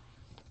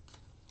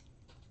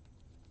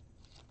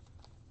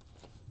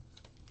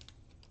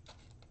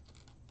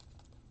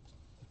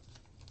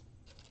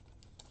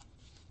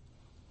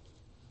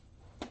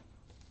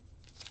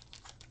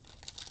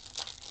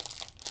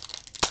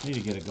 Need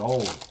to get a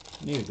gold.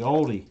 Need a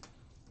goldie.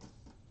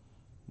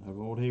 No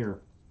gold here.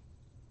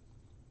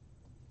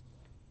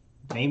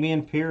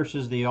 Damian Pierce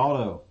is the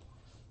auto.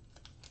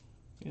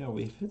 Yeah,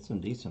 we've hit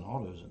some decent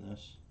autos in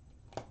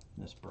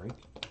this break.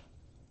 I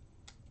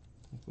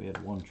think we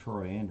had one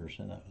Troy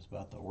Anderson. That was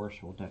about the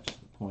worst. Well, next to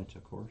the points,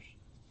 of course.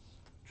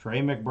 Trey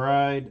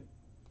McBride,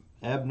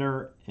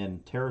 Ebner,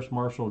 and Terrace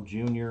Marshall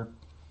Jr.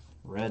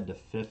 Red to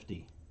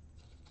 50.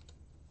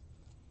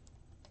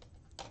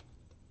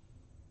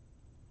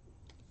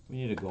 We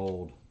need a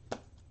gold.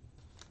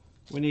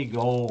 We need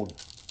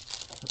gold.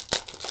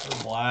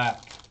 Or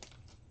black.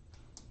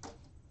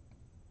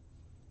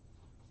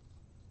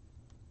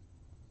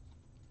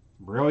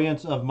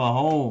 Brilliance of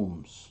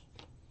Mahomes.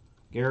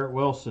 Garrett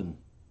Wilson.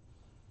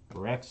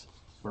 Rex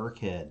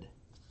Burkhead.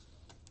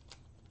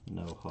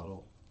 No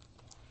huddle.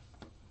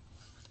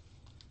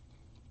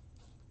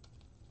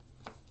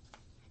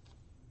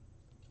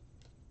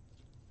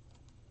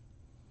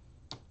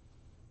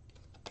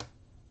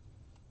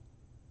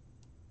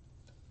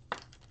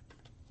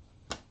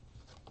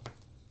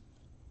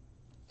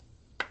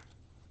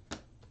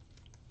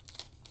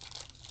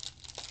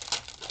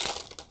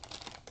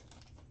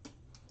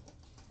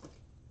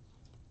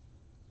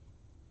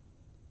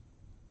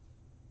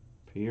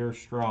 Pierre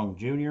Strong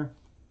Jr.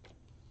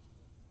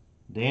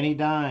 Danny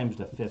Dimes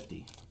to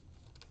 50.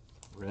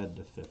 Red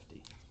to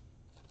 50.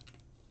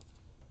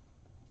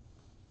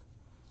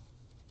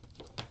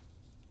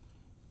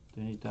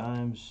 Danny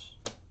Dimes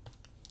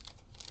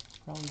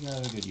probably gonna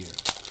have a good year.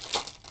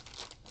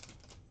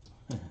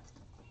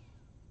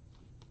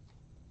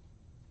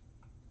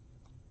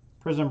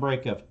 Prison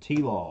Break of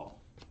T-Law.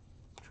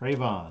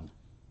 Trayvon.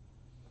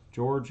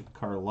 George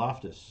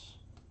Karlaftis.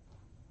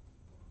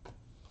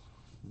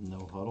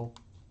 No huddle.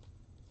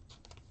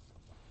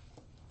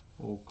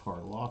 Old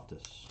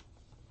Karlaftis.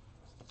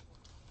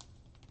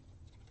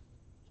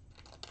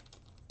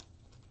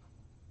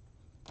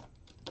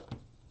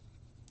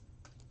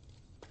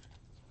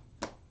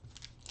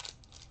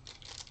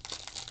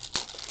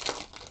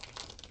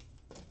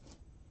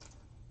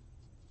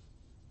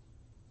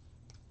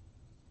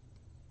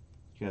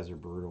 You guys are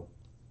brutal.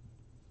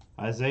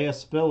 Isaiah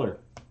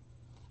Spiller.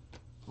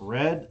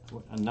 Red.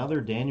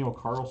 Another Daniel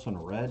Carlson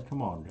red.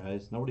 Come on,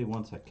 guys. Nobody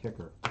wants a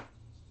kicker.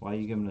 Why are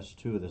you giving us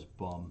two of this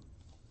bum?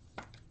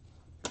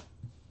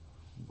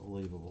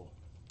 Unbelievable.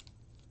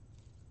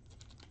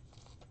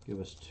 Give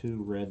us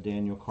two red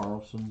Daniel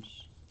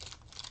Carlsons.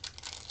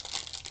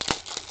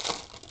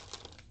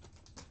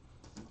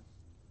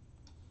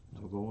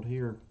 No gold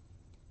here.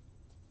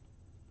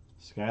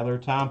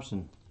 Skylar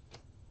Thompson.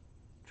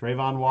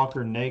 Trayvon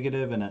Walker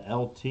negative and an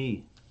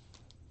LT.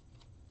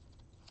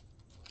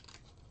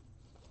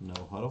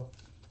 No huddle.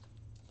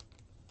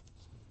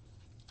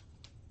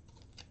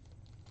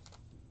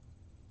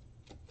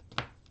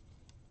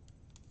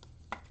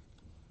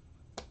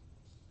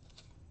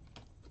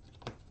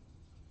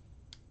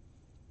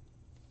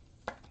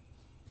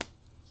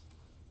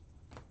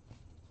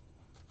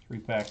 Three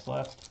packs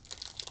left.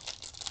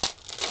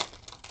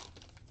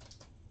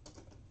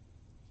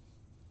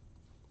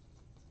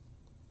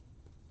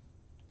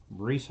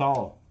 Breece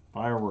Hall,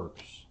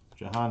 Fireworks.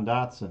 Jahan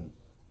Dotson.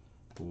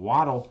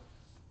 Waddle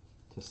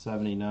to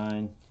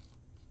 79.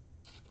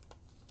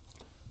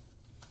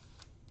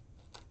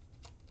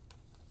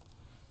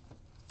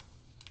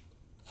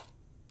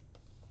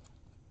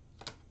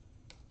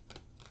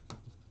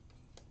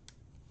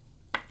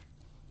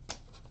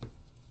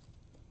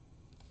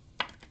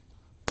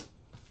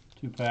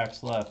 Two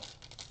packs left.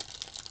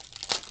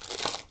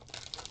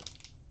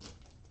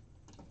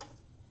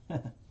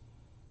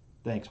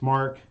 Thanks,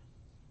 Mark.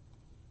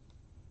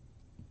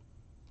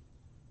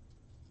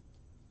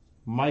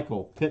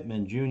 Michael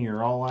Pittman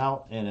Jr. all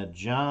out, and a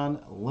John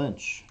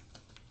Lynch.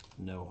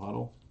 No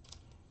huddle.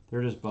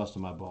 They're just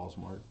busting my balls,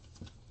 Mark.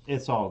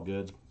 It's all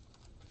good.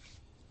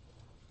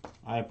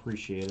 I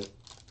appreciate it.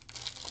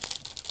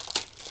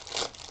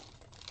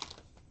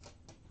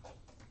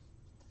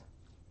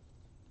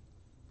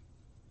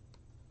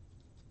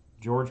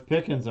 George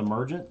Pickens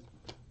emergent.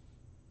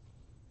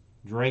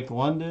 Drake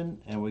London,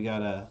 and we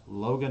got a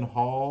Logan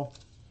Hall.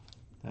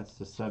 That's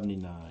the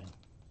 79.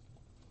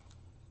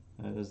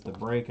 That is the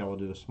break. I will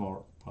do a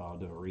small, I'll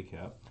do a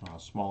recap. How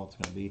small it's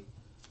going to be.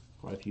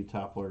 Quite a few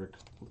top loaded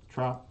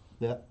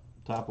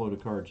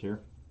cards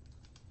here.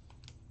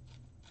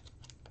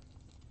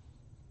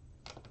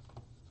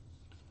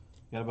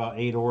 Got about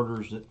 8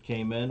 orders that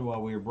came in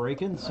while we were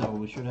breaking, so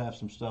we should have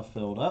some stuff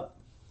filled up.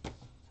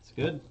 That's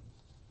good.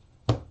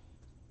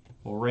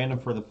 We'll random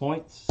for the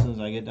points as soon as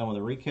I get done with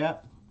the recap.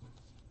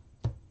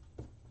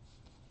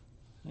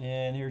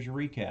 And here's your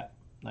recap.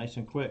 Nice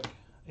and quick.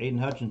 Aiden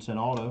Hutchinson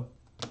auto.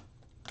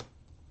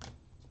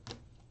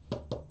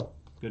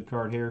 Good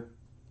card here.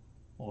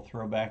 We'll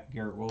throw back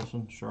Garrett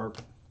Wilson,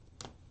 sharp.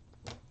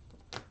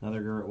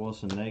 Another Garrett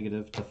Wilson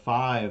negative to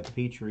 5,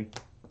 Petrie.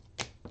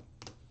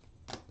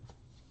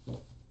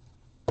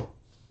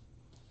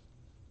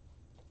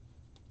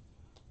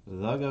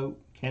 The GOAT,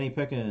 Kenny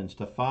Pickens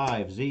to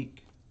 5,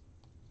 Zeke.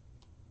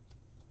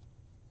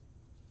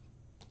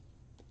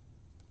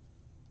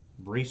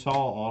 Breece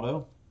Hall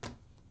auto.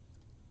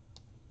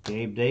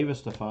 Gabe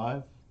Davis to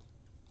 5.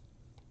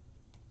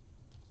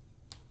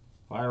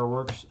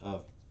 Fireworks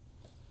of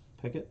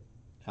Pickett.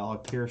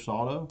 Alec Pierce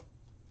auto.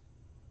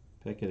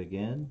 Pickett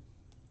again.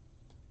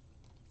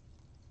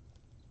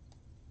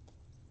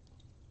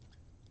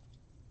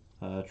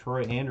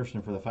 Troy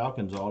Anderson for the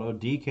Falcons auto.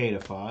 DK to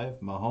 5.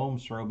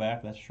 Mahomes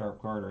throwback. That's a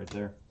sharp card right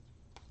there.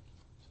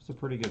 It's a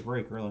pretty good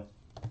break, really.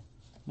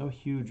 No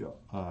huge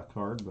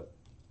card, but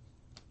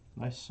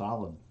nice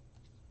solid.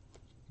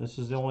 This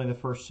is only the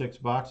first 6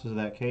 boxes of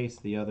that case.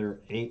 The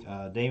other 8,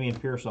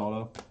 Dameon Pierce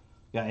auto.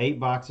 Got 8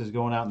 boxes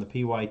going out in the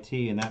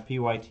PYT, and that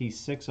PYT,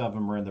 6 of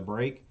them are in the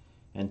break,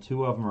 and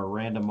 2 of them are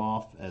random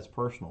off as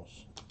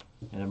personals.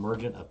 An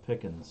emergent of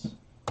Pickens.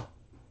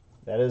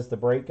 That is the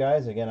break,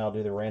 guys. Again, I'll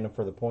do the random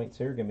for the points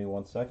here. Give me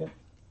 1 second.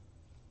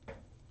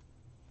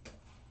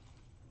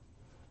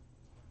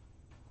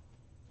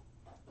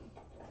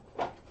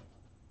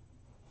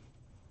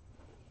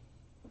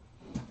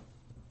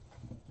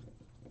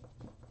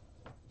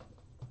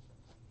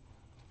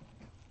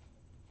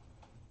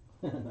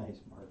 Nice,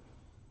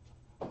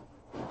 Mark.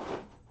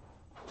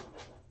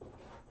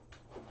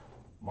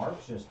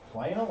 Mark's just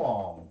playing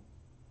along.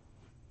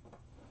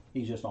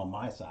 He's just on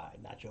my side,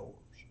 not yours.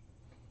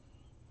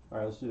 All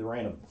right, let's do the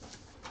random.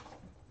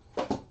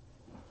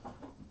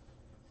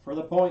 For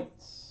the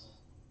points.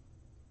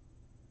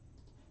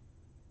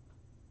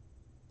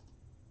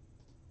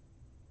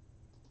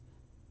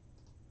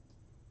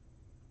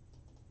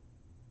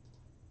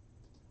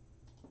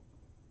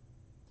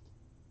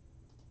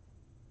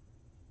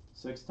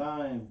 Six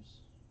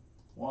times.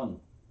 1,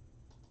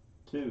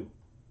 2,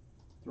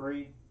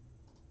 3,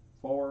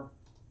 4,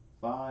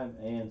 5,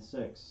 and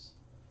 6.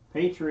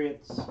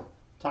 Patriots.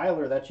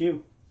 Tyler, that's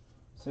you.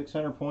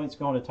 600 points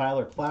going to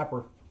Tyler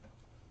Clapper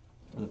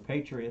for the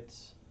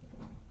Patriots.